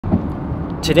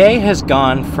Today has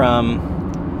gone from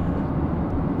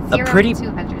a pretty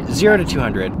 0 to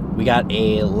 200. We got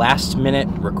a last minute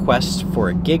request for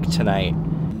a gig tonight.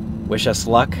 Wish us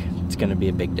luck. It's gonna be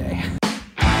a big day.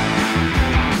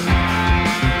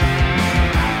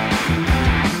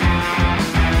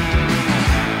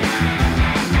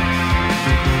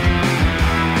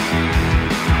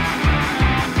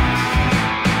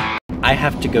 I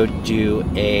have to go do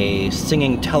a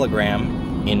singing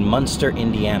telegram in Munster,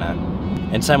 Indiana.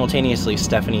 And simultaneously,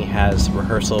 Stephanie has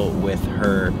rehearsal with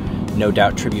her No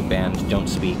Doubt tribute band, Don't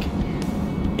Speak,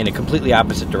 in a completely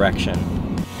opposite direction.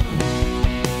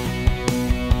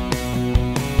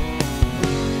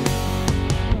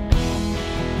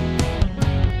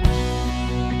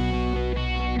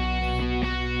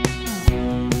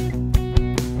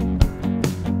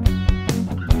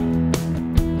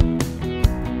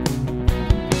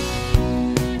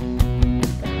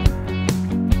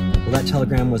 That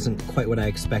telegram wasn't quite what I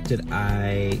expected.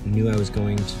 I knew I was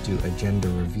going to do a gender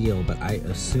reveal, but I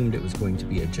assumed it was going to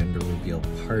be a gender reveal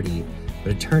party.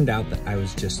 But it turned out that I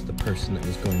was just the person that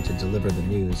was going to deliver the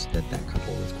news that that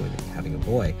couple was going to be having a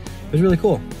boy. It was really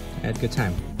cool. I had a good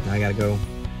time. Now I gotta go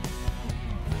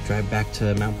drive back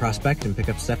to Mount Prospect and pick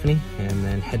up Stephanie and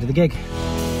then head to the gig.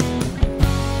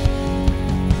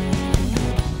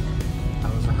 How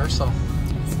was rehearsal?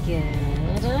 It's good.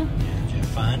 Did you have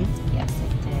fun? Yes,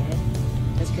 it did.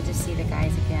 It was good to see the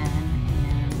guys again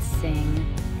and sing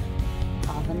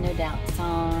all the No Doubt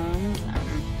songs,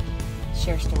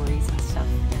 share stories and stuff.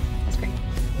 Yeah, that's great.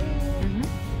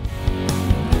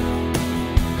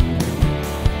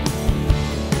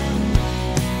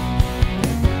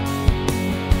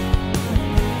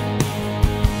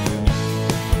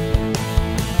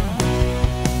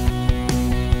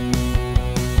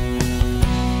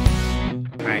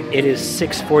 It is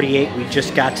 6:48. We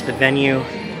just got to the venue.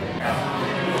 Here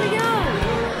we go.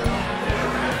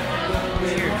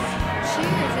 Cheers.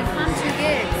 Cheers. It's on 2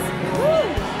 gigs.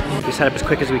 Woo! We set up as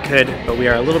quick as we could, but we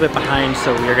are a little bit behind,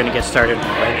 so we are going to get started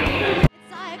right now.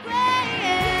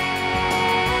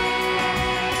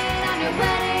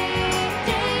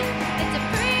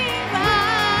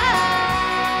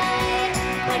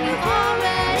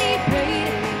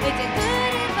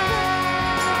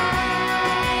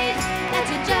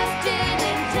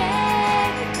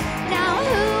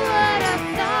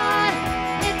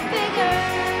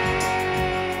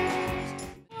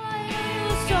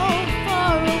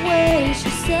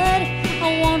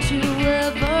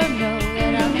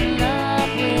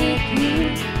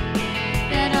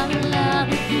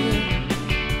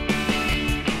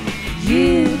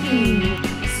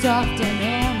 Soft and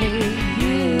lonely,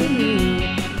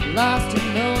 you, lost and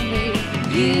lonely,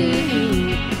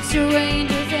 you,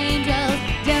 strangers, angels,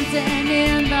 dancing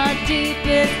in the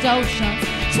deepest oceans,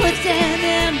 twisting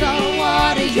in the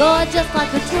water. You're just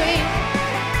like a dream.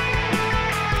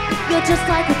 You're just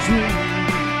like a dream.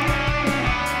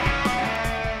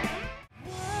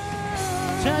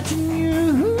 Touching you,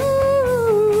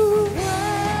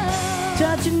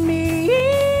 touching me.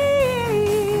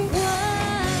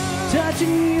 Touching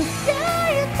you, yeah,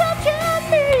 you're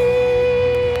touching me.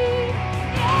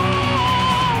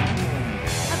 Yeah.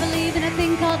 I believe in a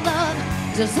thing called love.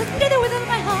 Just listen to the rhythm of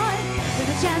my heart. There's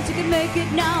a chance you can make it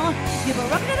now. Give a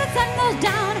rocket till the sun goes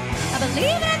down. I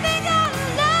believe in a thing called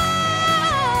love.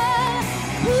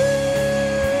 Ooh.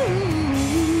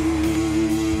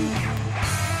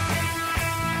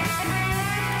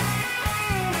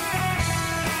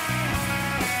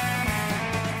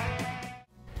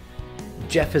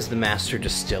 Jeff is the master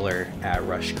distiller at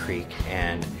Rush Creek,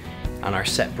 and on our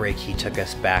set break he took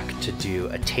us back to do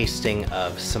a tasting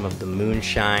of some of the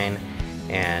moonshine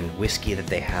and whiskey that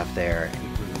they have there.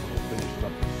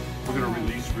 We're going to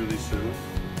release really soon.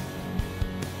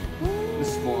 This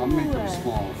is small. I'm making it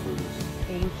small for this.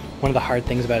 Thank you. One of the hard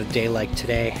things about a day like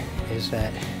today is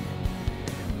that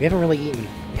we haven't really eaten.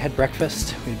 We had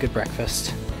breakfast, we had good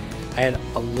breakfast. I had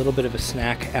a little bit of a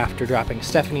snack after dropping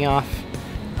Stephanie off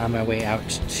on my way out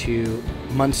to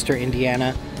Munster,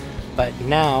 Indiana, but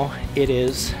now it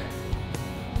is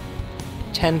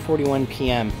 10:41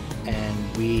 p.m.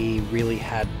 and we really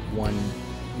had one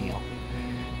meal.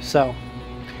 So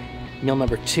meal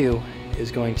number 2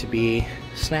 is going to be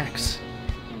snacks.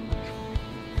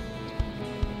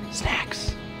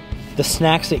 Snacks. The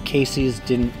snacks at Casey's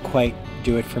didn't quite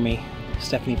do it for me.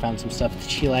 Stephanie found some stuff that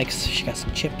she likes. She got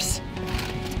some chips.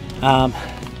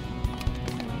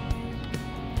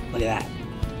 Look at that.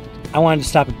 I wanted to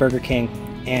stop at Burger King,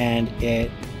 and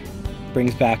it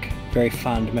brings back very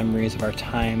fond memories of our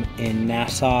time in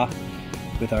Nassau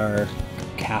with our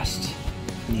cast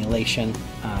in the Elation.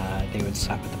 They would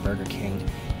stop at the Burger King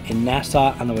in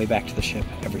Nassau on the way back to the ship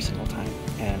every single time.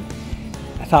 And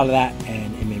I thought of that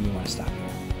and it made me want to stop here.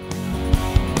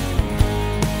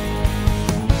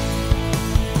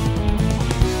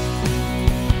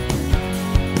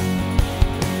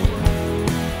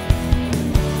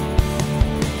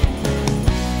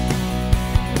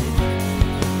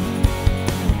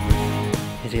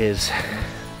 It is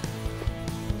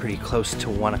pretty close to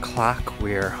 1 o'clock.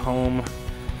 We're home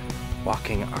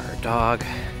walking our dog.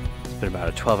 It's been about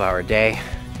a 12-hour day.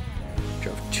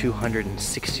 Drove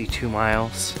 262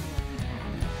 miles.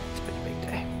 It's been a big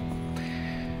day.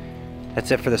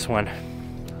 That's it for this one.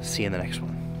 See you in the next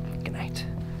one. Good night.